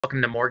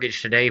Welcome to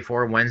Mortgage Today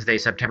for Wednesday,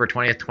 September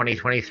 20th,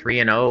 2023.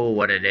 And oh,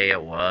 what a day it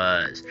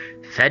was.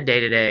 Fed day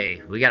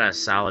today. We got a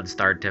solid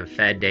start to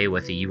Fed day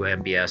with the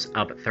UMBS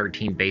up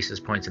 13 basis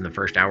points in the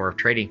first hour of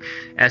trading.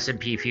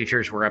 S&P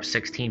futures were up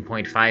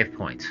 16.5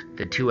 points.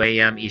 The 2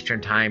 a.m. Eastern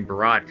Time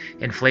brought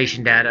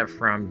inflation data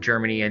from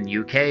Germany and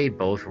UK.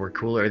 Both were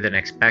cooler than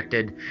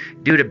expected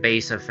due to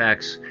base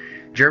effects.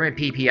 German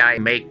PPI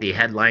make the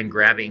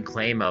headline-grabbing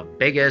claim of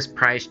biggest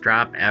price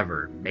drop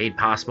ever, made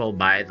possible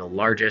by the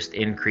largest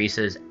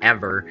increases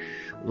ever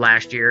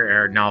last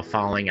year are now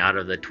falling out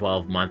of the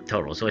 12-month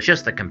total. So it's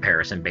just the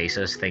comparison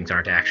basis. Things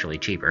aren't actually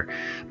cheaper.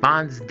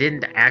 Bonds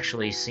didn't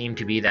actually seem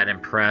to be that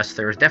impressed.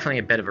 There was definitely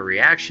a bit of a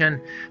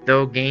reaction,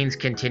 though gains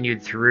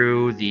continued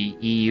through the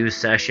EU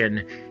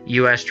session.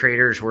 U.S.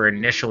 traders were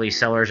initially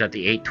sellers at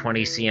the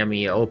 820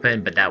 CME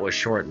Open, but that was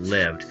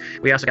short-lived.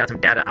 We also got some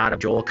data out of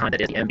Joel Kahn,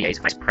 that is the MBA's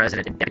vice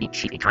president and deputy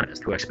chief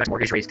economist, who expects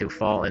mortgage rates to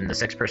fall in the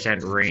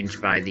 6% range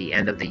by the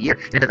end of the year,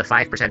 into the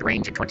 5%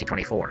 range in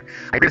 2024.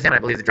 I agree with him. I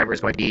believe the driver is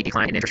going to be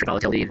decline in interest rate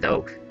volatility,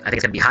 though I think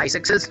it's going to be high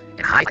sixes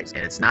and high fives,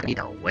 and it's not going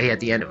to be way at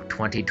the end of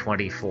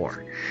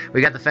 2024.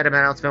 We got the Fed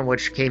announcement,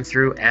 which came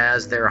through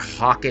as their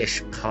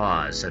hawkish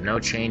pause, so no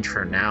change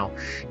for now.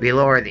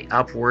 Below are the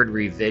upward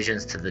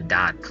revisions to the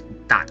dot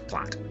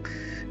plot.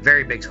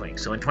 Very big swing.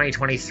 So in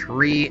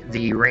 2023,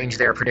 the range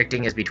they're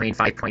predicting is between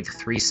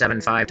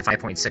 5.375 to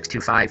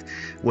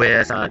 5.625,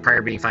 with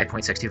prior being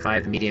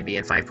 5.625, the median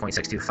being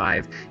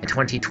 5.625. In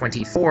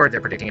 2024,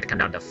 they're predicting it to come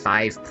down to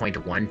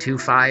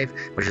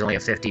 5.125, which is only a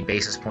 50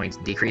 basis points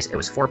decrease. It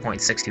was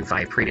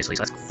 4.625 previously,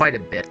 so that's quite a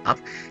bit up,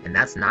 and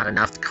that's not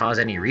enough to cause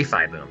any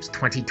refi booms.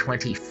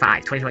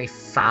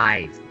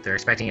 2025, they're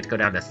expecting it to go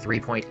down to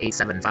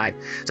 3.875,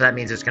 so that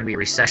means there's going to be a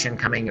recession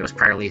coming. It was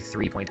priorly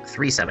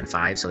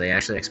 3.375, so they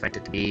actually expect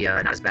it to be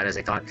not as bad as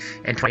they thought.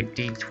 And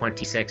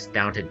 2026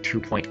 down to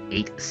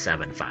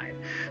 2.875.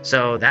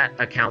 So that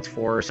accounts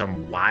for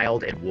some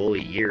wild and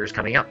woolly years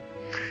coming up.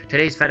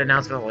 Today's Fed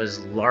announcement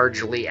was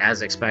largely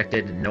as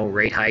expected. No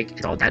rate hike.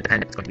 It's all data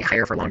dependent. It's going to be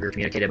higher for longer,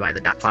 communicated by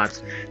the dot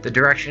plots. The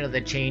direction of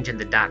the change in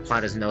the dot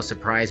plot is no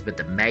surprise, but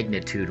the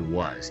magnitude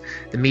was.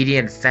 The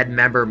median Fed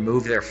member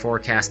moved their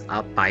forecast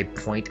up by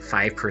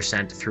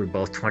 0.5% through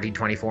both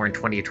 2024 and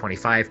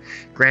 2025.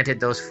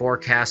 Granted, those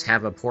forecasts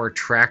have a poor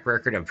track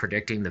record of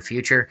predicting the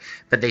future,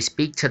 but they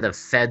speak to the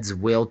Fed's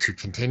will to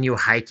continue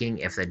hiking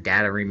if the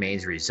data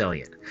remains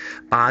resilient.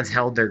 Bonds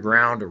held their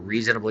ground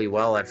reasonably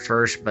well at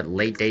first, but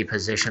late-day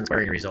positions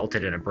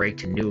resulted in a break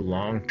to new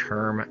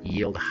long-term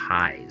yield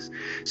highs.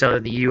 So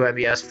the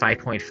UMBS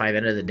 5.5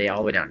 end of the day all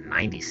the way down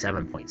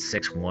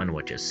 97.61,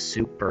 which is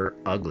super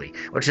ugly,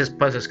 which just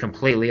puts us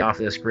completely off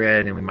this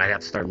grid, and we might have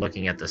to start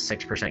looking at the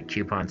 6%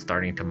 coupon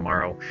starting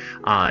tomorrow.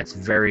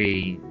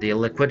 The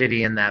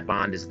liquidity in that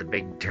bond is the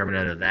big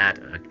determinant of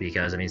that,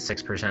 because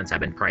 6% have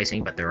been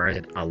pricing, but there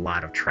isn't a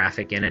lot of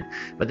traffic in it.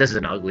 But this is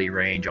an ugly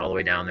range all the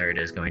way down there. It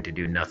is going to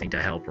do nothing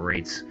to help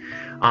rates.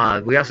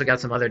 We also got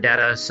some other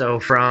data. So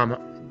from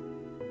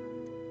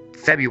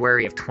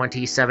February of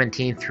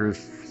 2017 through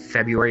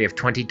February of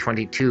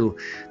 2022,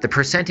 the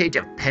percentage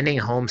of pending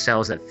home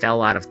sales that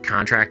fell out of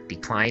contract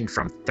declined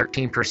from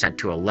 13%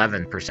 to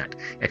 11%,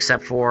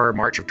 except for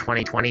March of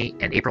 2020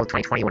 and April of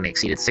 2020 when it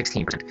exceeded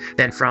 16%.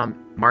 Then from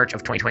March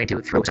of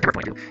 2022 through September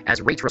 2022,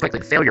 as rates rose quickly,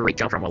 the failure rate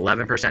jumped from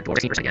 11% to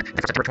 16% again. Then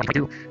for September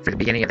 2022, for the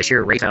beginning of this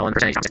year, rate fell in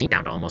percentage from 16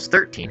 down to almost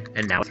 13,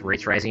 and now with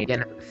rates rising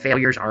again,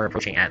 failures are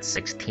approaching at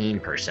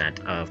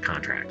 16% of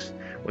contracts,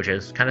 which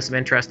is kind of some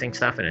interesting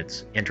stuff, and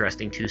it's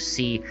interesting to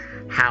see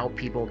how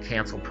people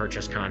cancel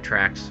purchase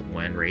contracts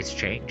when rates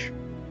change.